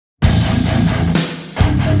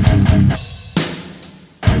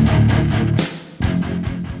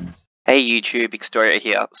Hey YouTube, Xtoria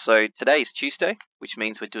here. So today is Tuesday, which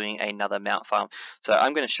means we're doing another mount farm. So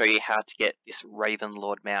I'm going to show you how to get this Raven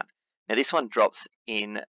Lord mount. Now this one drops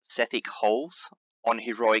in Sethic holes on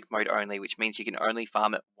heroic mode only, which means you can only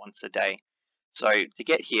farm it once a day. So to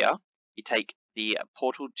get here, you take the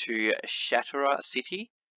portal to Xtoria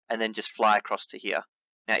city and then just fly across to here.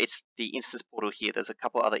 Now it's the instance portal here. There's a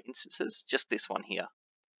couple other instances, just this one here.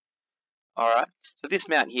 Alright, so this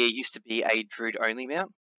mount here used to be a druid only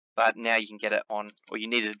mount, but now you can get it on, or you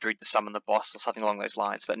needed a druid to summon the boss or something along those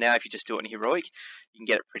lines. But now if you just do it in heroic, you can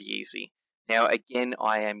get it pretty easy. Now again,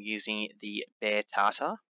 I am using the bear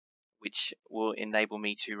tartar, which will enable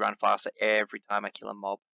me to run faster every time I kill a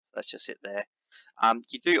mob. So let's just sit there.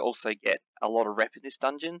 You do also get a lot of rep in this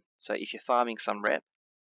dungeon, so if you're farming some rep,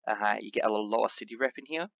 you get a little lower city rep in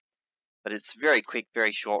here. But it's very quick,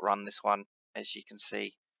 very short run, this one, as you can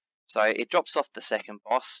see. So it drops off the second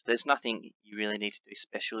boss. There's nothing you really need to do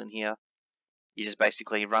special in here. You just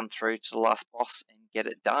basically run through to the last boss and get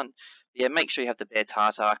it done. But yeah, make sure you have the bear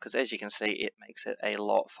tartar, because as you can see, it makes it a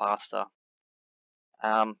lot faster.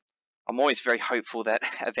 I'm always very hopeful that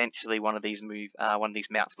eventually one of these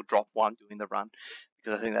mounts will drop while I'm doing the run,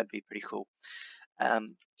 because I think that'd be pretty cool.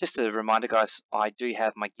 Just a reminder, guys, I do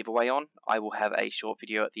have my giveaway on. I will have a short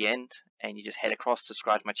video at the end, and you just head across,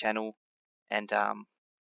 subscribe to my channel, and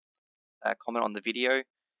comment on the video,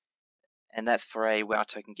 and that's for a WoW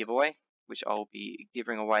token giveaway, which I'll be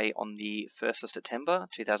giving away on the 1st of September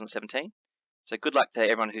 2017. So good luck to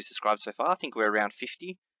everyone who's subscribed so far. I think we're around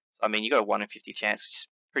 50. So, I mean, you got a 1 in 50 chance, which is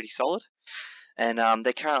pretty solid. And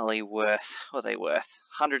they're currently worth, what are they worth?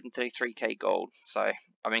 133k gold. So,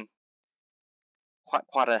 I mean,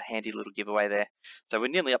 quite a handy little giveaway there. So we're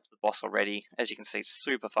nearly up to the boss already. As you can see, it's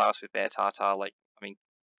super fast with bear tartar. Like, I mean,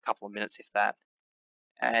 a couple of minutes if that.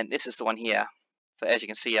 And this is the one here. So as you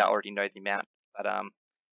can see, I already know the amount. But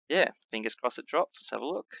yeah, fingers crossed it drops. Let's have a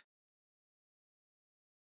look.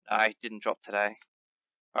 No, it didn't drop today.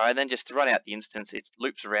 Alright, then just to run out the instance, it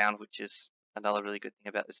loops around, which is another really good thing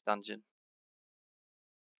about this dungeon.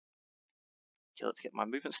 Kill it to get my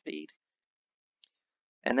movement speed.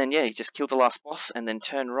 And then yeah, you just kill the last boss and then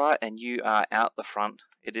turn right and you are out the front.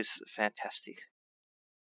 It is fantastic.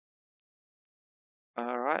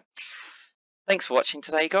 Alright. Thanks for watching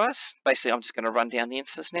today, guys. Basically, I'm just going to run down the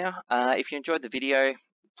instance now. If you enjoyed the video,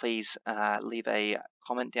 please leave a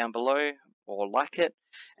comment down below or like it,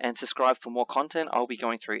 and subscribe for more content. I'll be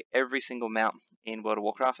going through every single mount in World of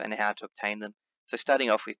Warcraft and how to obtain them. So starting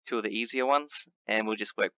off with 2 of the easier ones, and we'll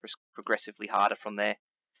just work progressively harder from there.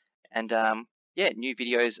 And yeah, new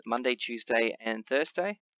videos Monday, Tuesday, and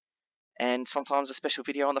Thursday, and sometimes a special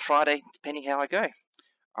video on the Friday, depending how I go.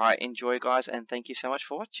 Alright, enjoy, guys, and thank you so much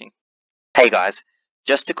for watching. Hey guys,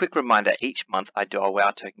 just a quick reminder, each month I do a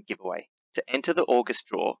WoW token giveaway. To enter the August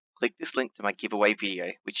draw, click this link to my giveaway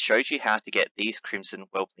video, which shows you how to get these Crimson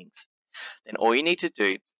Whelplings. Then all you need to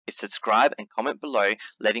do is subscribe and comment below,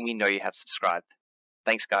 letting me know you have subscribed.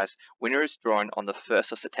 Thanks guys, winner is drawn on the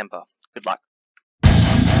 1st of September. Good luck.